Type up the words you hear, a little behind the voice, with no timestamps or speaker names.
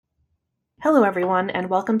Hello, everyone, and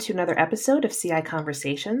welcome to another episode of CI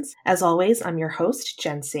Conversations. As always, I'm your host,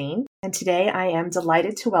 Jen Sain, and today I am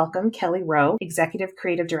delighted to welcome Kelly Rowe, Executive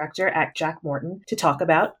Creative Director at Jack Morton, to talk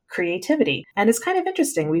about creativity. And it's kind of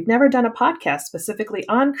interesting. We've never done a podcast specifically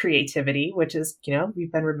on creativity, which is,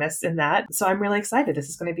 we've been remiss in that. So I'm really excited. This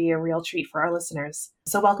is going to be a real treat for our listeners.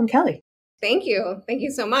 So welcome, Kelly. Thank you. Thank you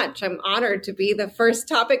so much. I'm honored to be the first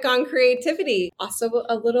topic on creativity. Also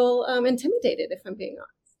a little intimidated, if I'm being honest.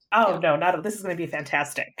 Oh, no, this is going to be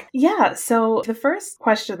fantastic. Yeah. So the first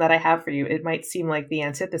question that I have for you, it might seem like the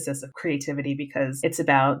antithesis of creativity because it's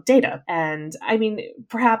about data. And I mean,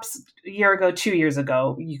 perhaps a year ago, 2 years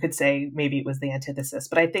ago, you could say maybe it was the antithesis.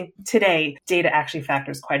 But I think today, data actually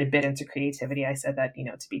factors quite a bit into creativity. I said that,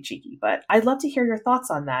 to be cheeky. But I'd love to hear your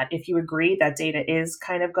thoughts on that. If you agree that data is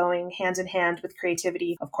kind of going hand in hand with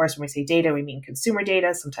creativity. Of course, when we say data, we mean consumer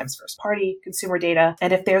data, sometimes first-party consumer data.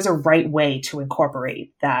 And if there's a right way to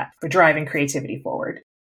incorporate that for driving creativity forward?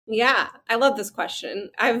 Yeah, I love this question.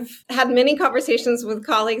 I've had many conversations with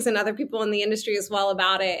colleagues and other people in the industry as well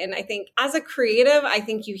about it. And I think as a creative, I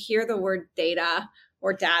think you hear the word data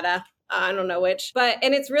or data. I don't know which,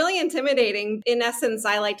 and it's really intimidating. In essence,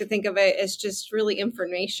 I like to think of it as just really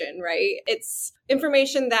information, right? It's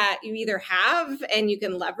information that you either have and you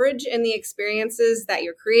can leverage in the experiences that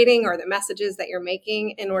you're creating or the messages that you're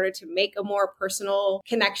making in order to make a more personal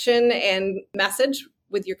connection and message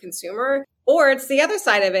with your consumer. Or it's the other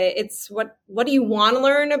side of it. It's what do you want to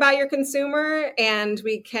learn about your consumer? And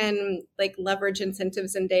we can leverage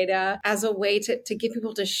incentives and data as a way to get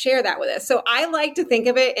people to share that with us. So I like to think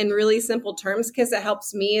of it in really simple terms because it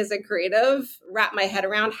helps me as a creative wrap my head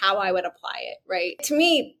around how I would apply it, right? To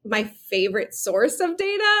me, my favorite source of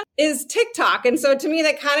data is TikTok. And so to me,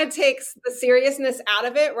 that kind of takes the seriousness out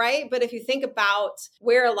of it, right? But if you think about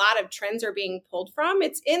where a lot of trends are being pulled from,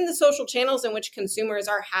 it's in the social channels in which consumers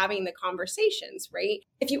are having the conversations, right?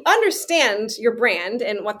 If you understand your brand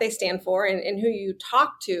and what they stand for and who you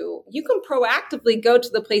talk to, you can proactively go to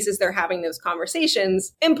the places they're having those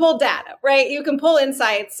conversations and pull data, right? You can pull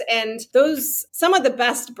insights, and some of the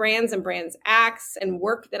best brands and brands acts and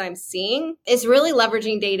work that I'm seeing is really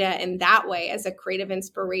leveraging data in that way as a creative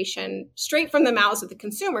inspiration straight from the mouths of the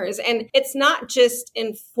consumers. And it's not just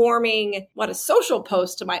informing what a social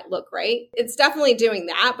post might look, right? It's definitely doing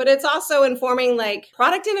that, but it's also informing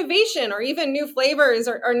product innovation or even new flavors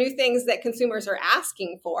or new things that consumers are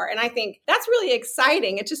asking for. And I think that's really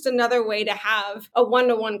exciting. It's just another way to have a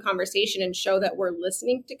one-to-one conversation and show that we're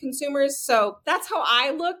listening to consumers. So that's how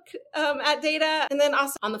I look at data. And then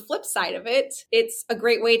also on the flip side of it, it's a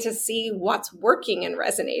great way to see what's working and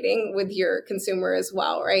resonating with your consumer as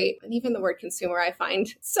well, right? And even the word consumer, I find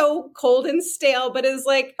so cold and stale, but is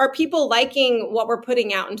are people liking what we're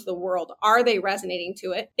putting out into the world? Are they resonating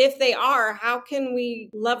to it? If they are, how can we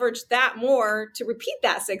leverage that more to repeat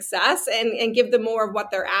that success and give them more of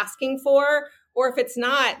what they're asking for? Or if it's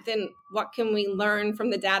not, then what can we learn from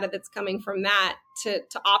the data that's coming from that to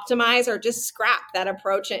optimize or just scrap that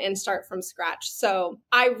approach and start from scratch? So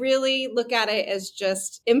I really look at it as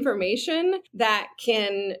just information that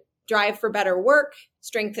can drive for better work,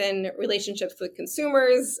 strengthen relationships with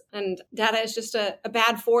consumers. And data is just a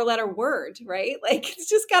bad 4-letter word, right? It's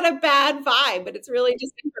just got a bad vibe, but it's really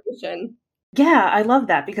just information. Yeah, I love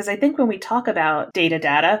that because I think when we talk about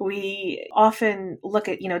data, we often look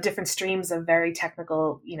at, different streams of very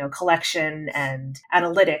technical, collection and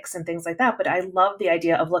analytics and things like that. But I love the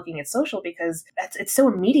idea of looking at social because it's so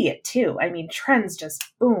immediate too. I mean, trends just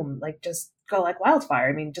boom, just go like wildfire.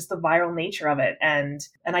 I mean, just the viral nature of it. And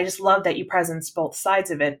I just love that you presence both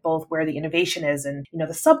sides of it, both where the innovation is and, the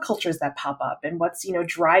subcultures that pop up and what's,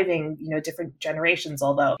 driving, different generations,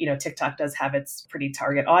 although, TikTok does have its pretty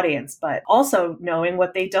target audience, but also knowing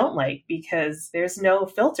what they don't like because there's no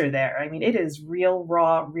filter there. I mean, it is real,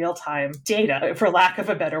 raw, real-time data, for lack of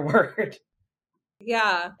a better word.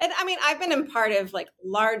 Yeah. And I mean, I've been in part of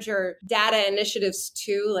larger data initiatives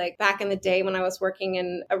too. Back in the day when I was working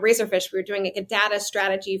in a Razorfish, we were doing a data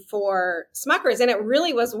strategy for Smuckers. And it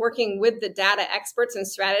really was working with the data experts and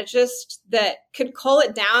strategists that could cull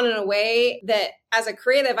it down in a way that as a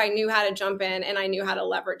creative, I knew how to jump in and I knew how to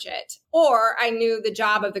leverage it. Or I knew the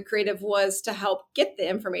job of the creative was to help get the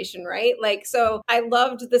information, right? So I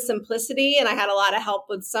loved the simplicity and I had a lot of help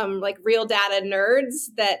with some real data nerds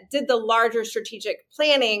that did the larger strategic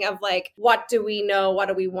planning of what do we know? What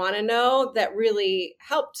do we want to know? That really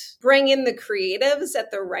helped bring in the creatives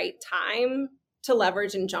at the right time to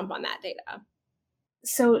leverage and jump on that data.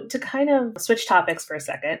 So to kind of switch topics for a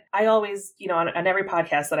second, I always, on every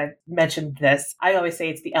podcast that I've mentioned this, I always say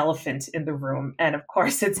it's the elephant in the room. And of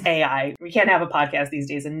course, it's AI. We can't have a podcast these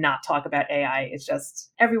days and not talk about AI. It's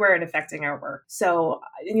just everywhere and affecting our work. So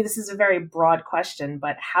this is a very broad question,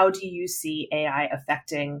 but how do you see AI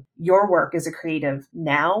affecting your work as a creative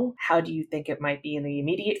now? How do you think it might be in the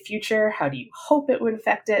immediate future? How do you hope it would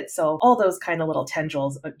affect it? So all those kind of little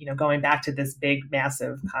tendrils, going back to this big,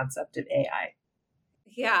 massive concept of AI.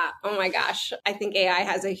 Yeah. Oh my gosh. I think AI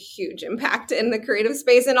has a huge impact in the creative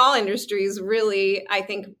space in all industries. Really, I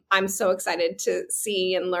think I'm so excited to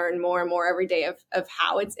see and learn more and more every day of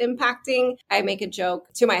how it's impacting. I make a joke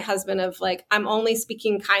to my husband of like, I'm only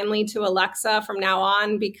speaking kindly to Alexa from now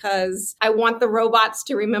on because I want the robots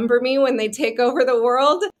to remember me when they take over the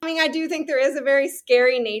world. I mean, I do think there is a very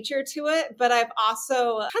scary nature to it, but I've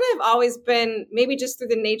also kind of always been, maybe just through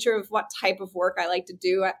the nature of what type of work I like to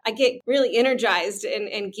do, I get really energized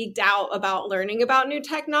and geeked out about learning about new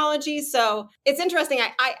technology. So it's interesting.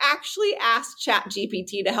 I actually asked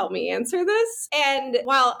ChatGPT to help me answer this. And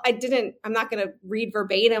while I'm not going to read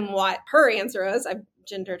verbatim what her answer is. I've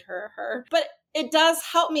gendered her, but it does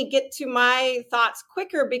help me get to my thoughts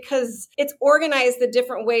quicker because it's organized the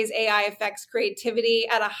different ways AI affects creativity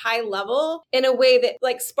at a high level in a way that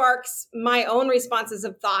like sparks my own responses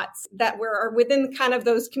of thoughts that are within kind of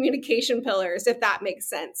those communication pillars, if that makes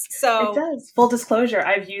sense. So it does. Full disclosure,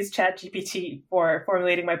 I've used ChatGPT for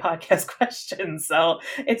formulating my podcast questions. So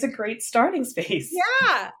it's a great starting space.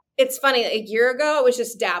 Yeah. It's funny, a year ago, I was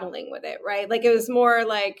just dabbling with it, right? Like it was more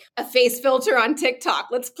like a face filter on TikTok.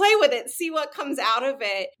 Let's play with it, see what comes out of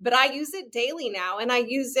it. But I use it daily now. And I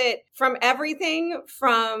use it from everything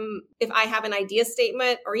from if I have an idea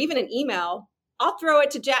statement or even an email, I'll throw it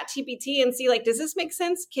to ChatGPT and see like, does this make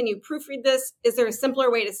sense? Can you proofread this? Is there a simpler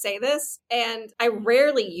way to say this? And I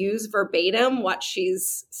rarely use verbatim what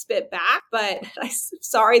she's spit back, but I'm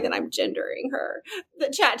sorry that I'm gendering her. The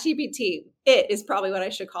ChatGPT, it is probably what I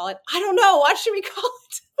should call it. I don't know. What should we call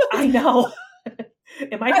it? I know.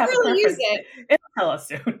 It might have really a preference. Use it. It'll tell us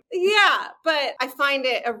soon. Yeah, but I find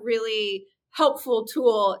it a really helpful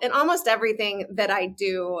tool in almost everything that I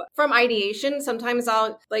do. From ideation, sometimes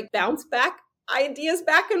I'll like bounce back ideas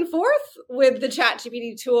back and forth with the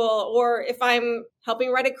ChatGPT tool. Or if I'm helping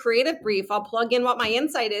write a creative brief, I'll plug in what my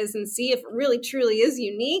insight is and see if it really truly is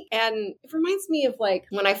unique. And it reminds me of like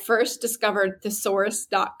when I first discovered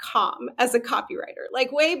thesaurus.com as a copywriter,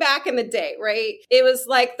 like way back in the day, right? It was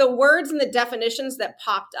like the words and the definitions that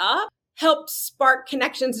popped up helped spark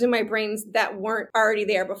connections in my brains that weren't already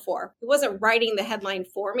there before. It wasn't writing the headline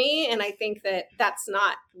for me. And I think that that's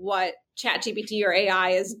not what ChatGPT or AI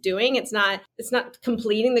is doing. It's not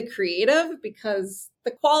completing the creative because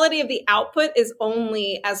the quality of the output is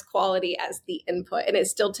only as quality as the input. And it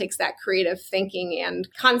still takes that creative thinking and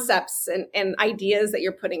concepts and ideas that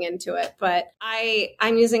you're putting into it. But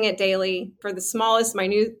I'm using it daily for the smallest,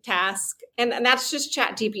 minute task. And that's just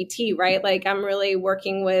ChatGPT, right? Like I'm really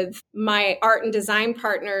working with my art and design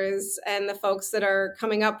partners and the folks that are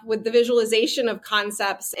coming up with the visualization of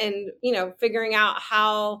concepts and, figuring out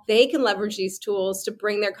how they can leverage these tools to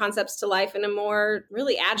bring their concepts to life in a more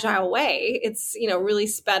really agile way. It's, really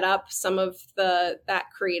sped up some of that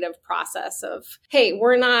creative process of, hey,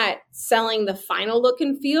 we're not selling the final look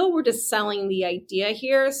and feel. We're just selling the idea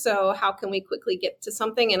here. So how can we quickly get to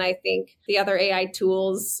something? And I think the other AI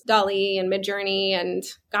tools, DALL-E and Midjourney, and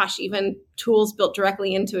gosh, even tools built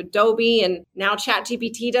directly into Adobe, and now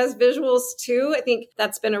ChatGPT does visuals too. I think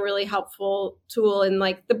that's been a really helpful tool in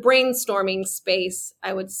like the brainstorming space,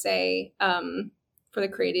 I would say, for the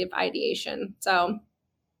creative ideation. So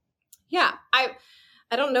yeah, I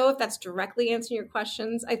don't know if that's directly answering your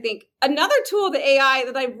questions. I think another tool, the AI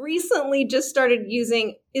that I recently just started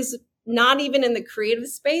using is not even in the creative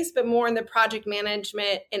space, but more in the project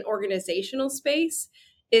management and organizational space,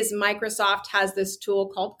 is Microsoft has this tool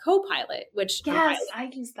called Copilot, which yes, I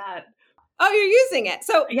use that. Oh, you're using it.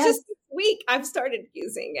 So yes. Just this week, I've started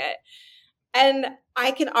using it. And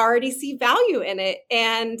I can already see value in it.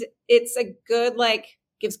 And it's a good,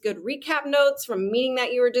 gives good recap notes from a meeting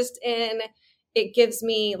that you were just in. It gives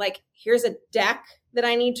me here's a deck that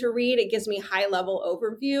I need to read. It gives me high level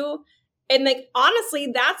overview. And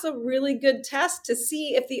honestly, that's a really good test to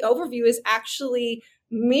see if the overview is actually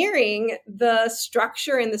mirroring the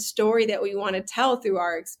structure and the story that we want to tell through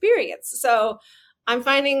our experience. So I'm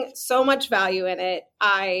finding so much value in it.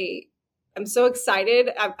 I am so excited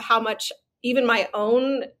of how much even my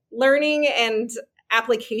own learning and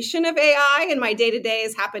application of AI in my day-to-day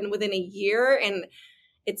has happened within a year. And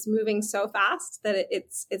it's moving so fast that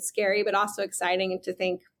it's scary, but also exciting to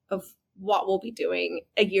think of what we'll be doing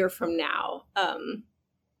a year from now.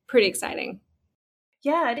 pretty exciting.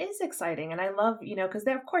 Yeah, it is exciting. And I love, because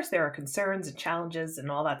of course there are concerns and challenges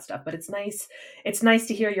and all that stuff, but it's nice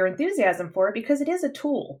to hear your enthusiasm for it because it is a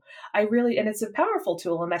tool. And it's a powerful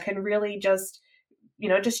tool and that can really just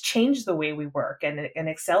change the way we work and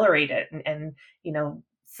accelerate it and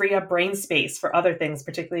free up brain space for other things,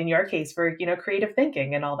 particularly in your case for, creative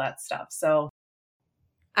thinking and all that stuff. So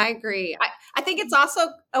I agree. I think it's also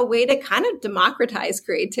a way to kind of democratize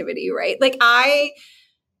creativity, right? Like I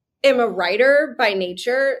am a writer by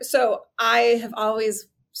nature, so I have always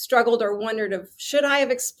struggled or wondered of should I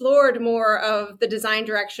have explored more of the design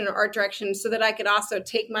direction or art direction so that I could also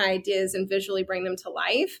take my ideas and visually bring them to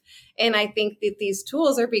life. And I think that these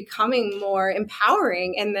tools are becoming more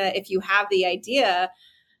empowering and that if you have the idea,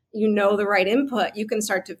 the right input, you can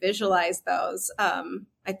start to visualize those.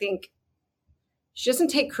 I think she doesn't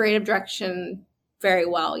take creative direction very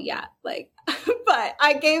well yet. But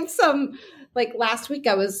I gave some, last week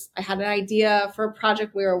I had an idea for a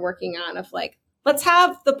project we were working on of let's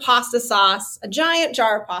have the pasta sauce, a giant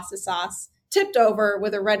jar of pasta sauce tipped over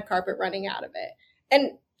with a red carpet running out of it.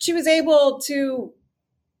 And she was able to,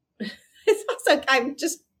 it's also, I'm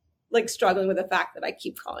just struggling with the fact that I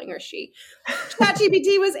keep calling her she.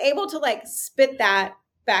 ChatGPT was able to spit that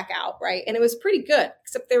back out, right? And it was pretty good,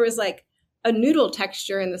 except there was a noodle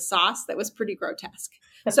texture in the sauce that was pretty grotesque.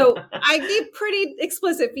 So I gave pretty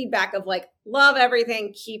explicit feedback of love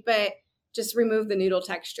everything, keep it, just remove the noodle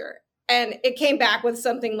texture. And it came back with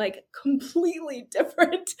something completely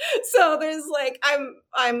different. So there's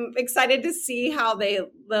I'm excited to see how the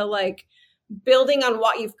building on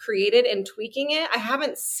what you've created and tweaking it. I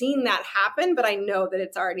haven't seen that happen, but I know that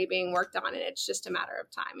it's already being worked on and it's just a matter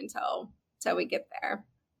of time until we get there.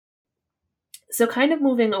 So kind of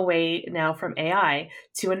moving away now from AI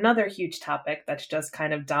to another huge topic that's just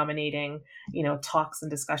kind of dominating, talks and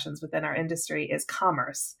discussions within our industry is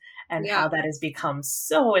commerce and how that has become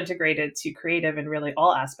so integrated to creative and really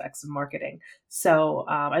all aspects of marketing. So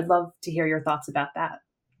I'd love to hear your thoughts about that.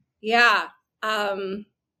 Yeah. When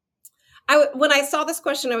I saw this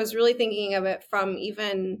question, I was really thinking of it from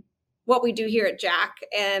even what we do here at Jack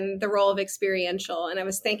and the role of experiential. And I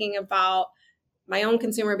was thinking about my own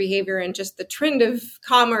consumer behavior and just the trend of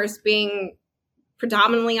commerce being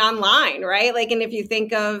predominantly online, right? And if you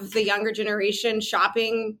think of the younger generation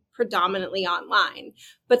shopping predominantly online,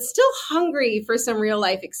 but still hungry for some real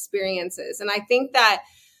life experiences. And I think that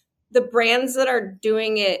the brands that are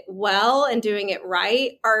doing it well and doing it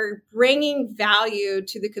right are bringing value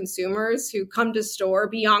to the consumers who come to store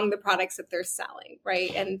beyond the products that they're selling,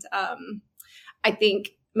 right? And I think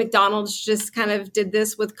McDonald's just kind of did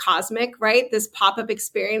this with Cosmic, right? This pop-up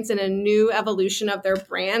experience and a new evolution of their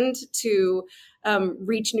brand to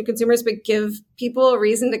reach new consumers, but give people a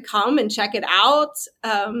reason to come and check it out.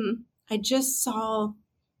 I just saw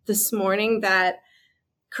this morning that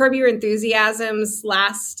Curb Your Enthusiasm's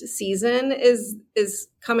last season is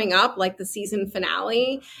coming up, the season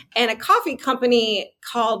finale. And a coffee company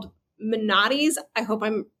called Minotti's, I hope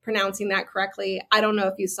I'm pronouncing that correctly. I don't know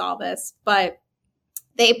if you saw this, but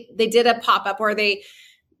they did a pop-up where they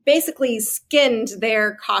basically skinned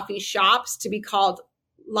their coffee shops to be called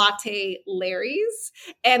Latte Larry's,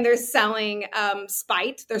 and they're selling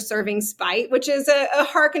Spite. They're serving Spite, which is a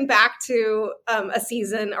harken back to a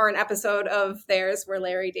season or an episode of theirs where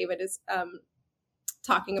Larry David is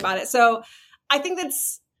talking about it. So I think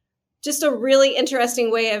that's just a really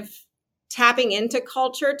interesting way of tapping into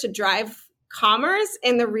culture to drive commerce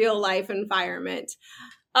in the real life environment.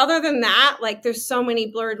 Other than that, there's so many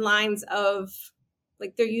blurred lines of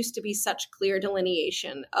there used to be such clear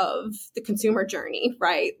delineation of the consumer journey,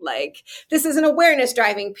 right? This is an awareness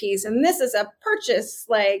driving piece and this is a purchase,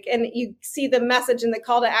 and you see the message and the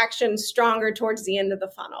call to action stronger towards the end of the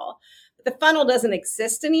funnel. But the funnel doesn't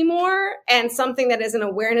exist anymore. And something that is an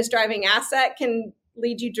awareness driving asset can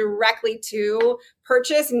lead you directly to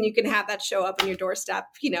purchase and you can have that show up on your doorstep,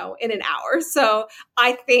 in an hour. So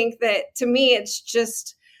I think that to me, it's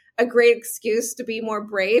just a great excuse to be more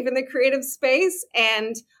brave in the creative space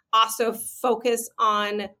and also focus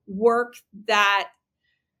on work that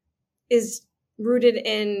is rooted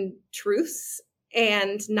in truths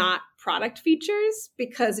and not product features.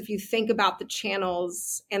 Because if you think about the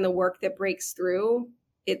channels and the work that breaks through,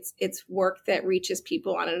 it's work that reaches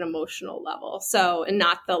people on an emotional level. So, and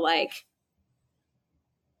not the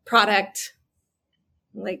product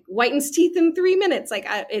whitens teeth in 3 minutes.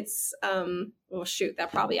 Well, shoot,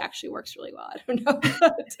 that probably actually works really well. I don't know.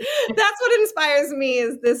 But that's what inspires me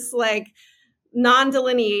is this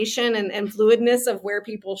non-delineation and fluidness of where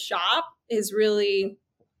people shop is really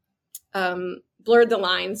blurred the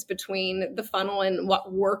lines between the funnel and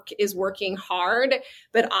what work is working hard,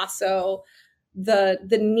 but also the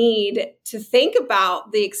need to think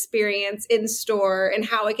about the experience in store and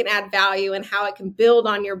how it can add value and how it can build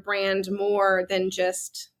on your brand more than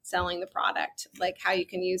just selling the product, like how you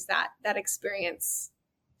can use that experience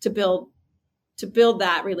to build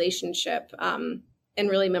that relationship in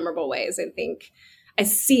really memorable ways. I think I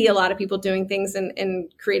see a lot of people doing things in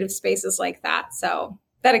creative spaces like that. So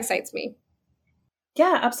that excites me.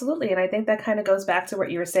 Yeah, absolutely. And I think that kind of goes back to what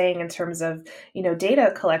you were saying in terms of,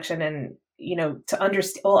 data collection and, to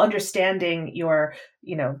understanding your,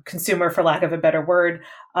 consumer, for lack of a better word,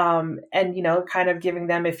 and, kind of giving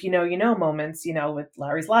them, if moments, with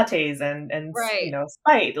Larry's Lattes and Right.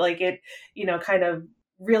 Spite, like it, kind of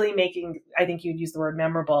really making, I think you'd use the word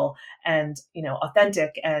memorable and,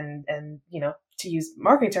 authentic and, to use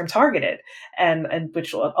marketing term, targeted, and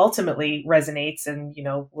which ultimately resonates and,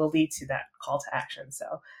 will lead to that call to action. So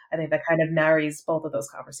I think that kind of marries both of those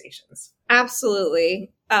conversations.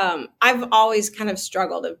 Absolutely. I've always kind of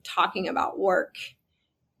struggled of talking about work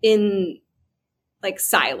in like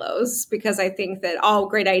silos, because I think that all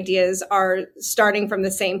great ideas are starting from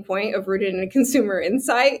the same point of rooted in a consumer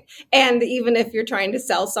insight. And even if you're trying to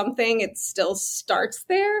sell something, it still starts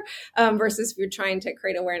there, versus if you're trying to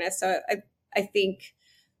create awareness. So I think,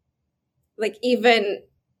 like, even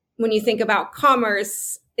when you think about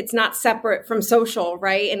commerce, it's not separate from social,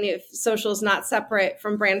 right? And if social is not separate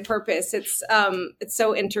from brand purpose, it's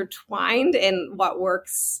so intertwined. And what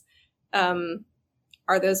works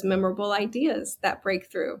are those memorable ideas that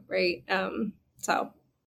break through, right? So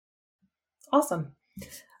awesome.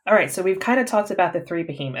 All right, so we've kind of talked about the three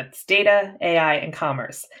behemoths: data, AI, and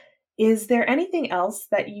commerce. Is there anything else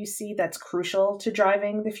that you see that's crucial to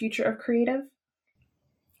driving the future of creative?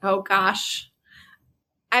 Oh, gosh.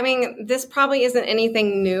 I mean, this probably isn't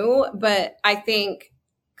anything new, but I think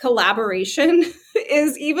collaboration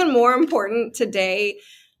is even more important today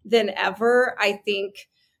than ever. I think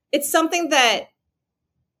it's something that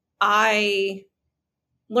I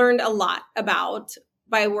learned a lot about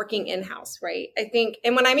by working in-house, right? I think,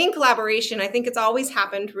 and when I mean collaboration, I think it's always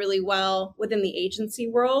happened really well within the agency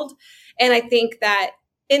world. And I think that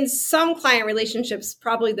in some client relationships,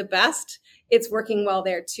 probably the best, it's working well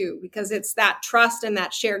there too, because it's that trust and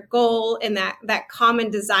that shared goal and that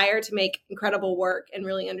common desire to make incredible work and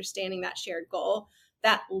really understanding that shared goal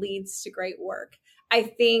that leads to great work. I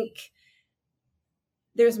think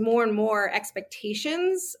there's more and more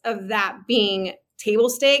expectations of that being table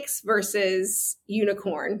stakes versus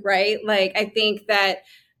unicorn, right? Like, I think that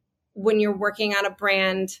when you're working on a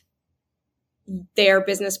brand, their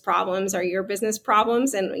business problems are your business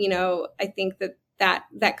problems. And, I think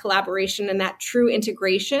that collaboration and that true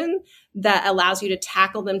integration that allows you to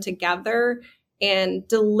tackle them together and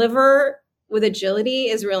deliver with agility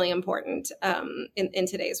is really important in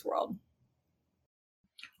today's world.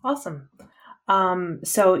 Awesome.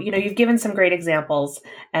 So, you've given some great examples,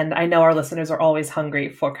 and I know our listeners are always hungry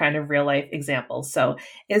for kind of real life examples. So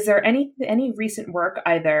is there any recent work,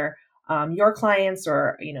 either your clients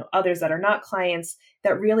or, others that are not clients,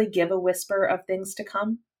 that really give a whisper of things to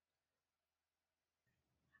come?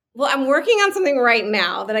 Well, I'm working on something right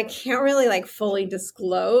now that I can't really fully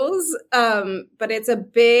disclose, but it's a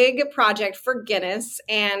big project for Guinness,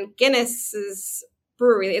 and Guinness's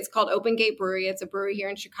brewery. It's called Open Gate Brewery. It's a brewery here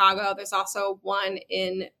in Chicago. There's also one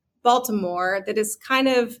in Baltimore that is kind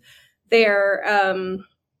of their,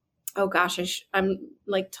 oh gosh, I'm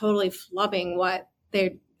totally flubbing what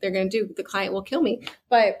they're going to do. The client will kill me.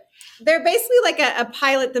 But they're basically like a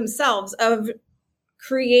pilot themselves of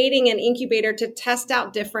creating an incubator to test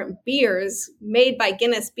out different beers made by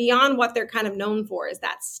Guinness beyond what they're kind of known for, is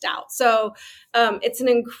that stout. So it's an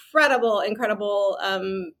incredible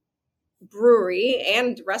brewery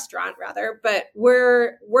and restaurant rather, but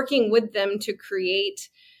we're working with them to create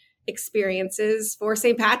experiences for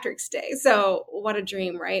St. Patrick's Day. So what a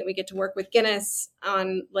dream, right? We get to work with Guinness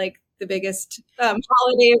on the biggest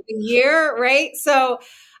holiday of the year, right? So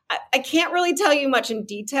I can't really tell you much in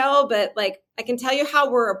detail, but I can tell you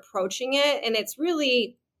how we're approaching it. And it's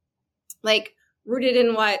really rooted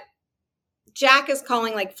in what Jack is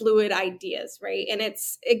calling fluid ideas, right? And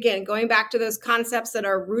it's, again, going back to those concepts that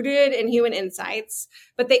are rooted in human insights,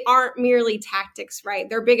 but they aren't merely tactics, right?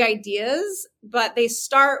 They're big ideas, but they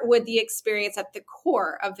start with the experience at the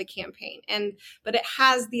core of the campaign. But it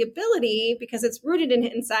has the ability, because it's rooted in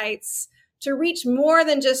insights, to reach more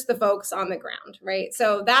than just the folks on the ground, right?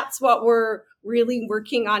 So that's what we're really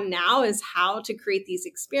working on now, is how to create these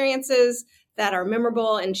experiences that are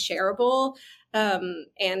memorable and shareable.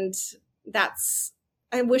 And that's,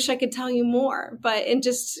 I wish I could tell you more, but and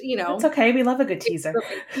just, It's okay. We love a good teaser.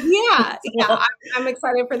 Yeah. I'm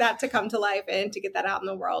excited for that to come to life and to get that out in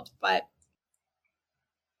the world. But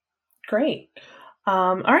great.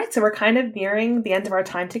 All right. So we're kind of nearing the end of our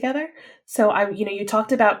time together. So you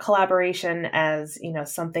talked about collaboration as,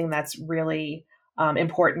 something that's really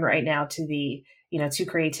important right now to the, to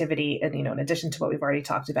creativity and, in addition to what we've already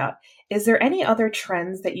talked about. Is there any other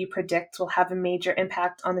trends that you predict will have a major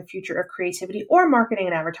impact on the future of creativity or marketing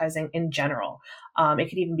and advertising in general? It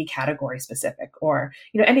could even be category specific or,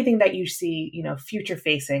 anything that you see, future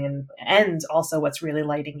facing and also what's really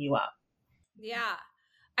lighting you up. Yeah.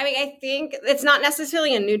 I mean, I think it's not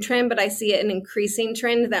necessarily a new trend, but I see it an increasing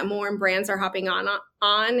trend that more brands are hopping on,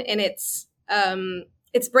 and it's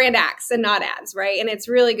brand acts and not ads, right? And it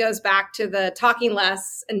really goes back to the talking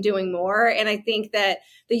less and doing more. And I think that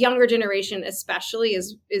the younger generation, especially,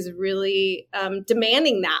 is really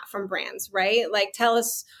demanding that from brands, right? Like, tell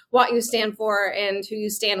us what you stand for and who you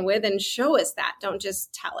stand with, and show us that. Don't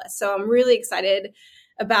just tell us. So I'm really excited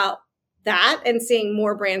about that and seeing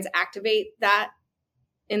more brands activate that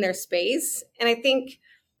in their space. And I think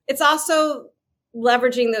it's also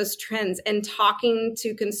leveraging those trends and talking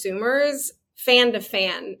to consumers fan to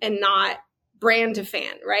fan and not brand to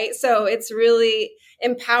fan, right? So it's really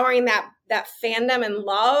empowering that fandom and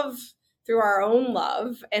love through our own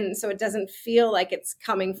love. And so it doesn't feel like it's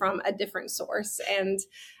coming from a different source. And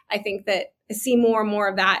I think that I see more and more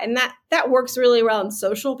of that. And that works really well in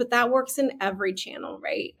social, but that works in every channel,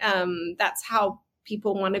 right? That's how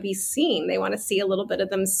people want to be seen. They want to see a little bit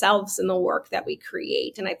of themselves in the work that we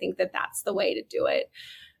create. And I think that that's the way to do it.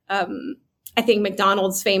 I think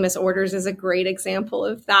McDonald's Famous Orders is a great example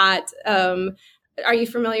of that. Are you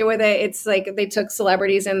familiar with it? It's like they took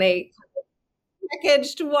celebrities and they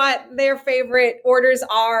packaged what their favorite orders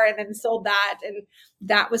are and then sold that. And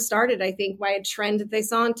that was started, I think, by a trend that they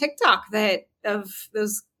saw on TikTok of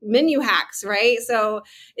those menu hacks, right? So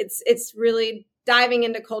it's really diving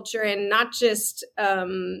into culture and not just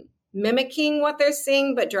mimicking what they're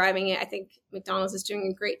seeing, but driving it. I think McDonald's is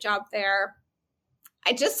doing a great job there.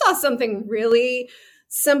 I just saw something really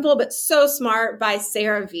simple, but so smart by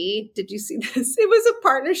CeraVe. Did you see this? It was a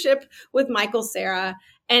partnership with Michael Cera,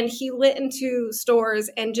 and he went into stores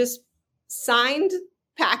and just signed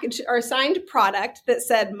product that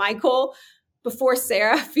said Michael before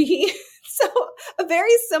CeraVe. So a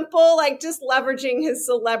very simple, like just leveraging his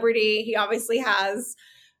celebrity. He obviously has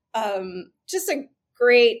just a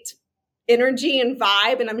great energy and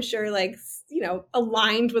vibe, and I'm sure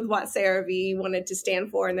aligned with what CeraVe wanted to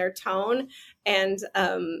stand for in their tone. And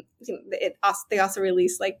they also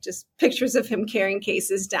released just pictures of him carrying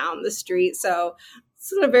cases down the street. So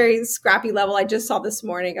it's on a very scrappy level. I just saw this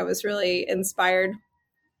morning. I was really inspired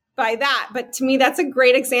by that. But to me, that's a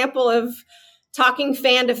great example of talking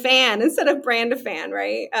fan to fan instead of brand to fan,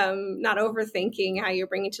 right? Not overthinking how you're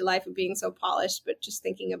bringing to life and being so polished, but just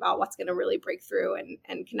thinking about what's going to really break through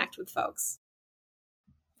and connect with folks.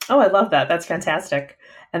 Oh, I love that. That's fantastic.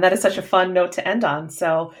 And that is such a fun note to end on.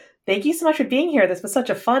 So thank you so much for being here. This was such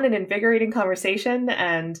a fun and invigorating conversation.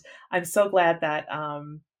 And I'm so glad that,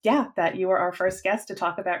 that you were our first guest to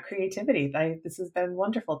talk about creativity. This has been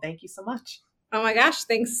wonderful. Thank you so much. Oh my gosh.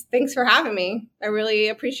 Thanks for having me. I really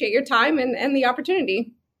appreciate your time and the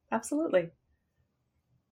opportunity. Absolutely.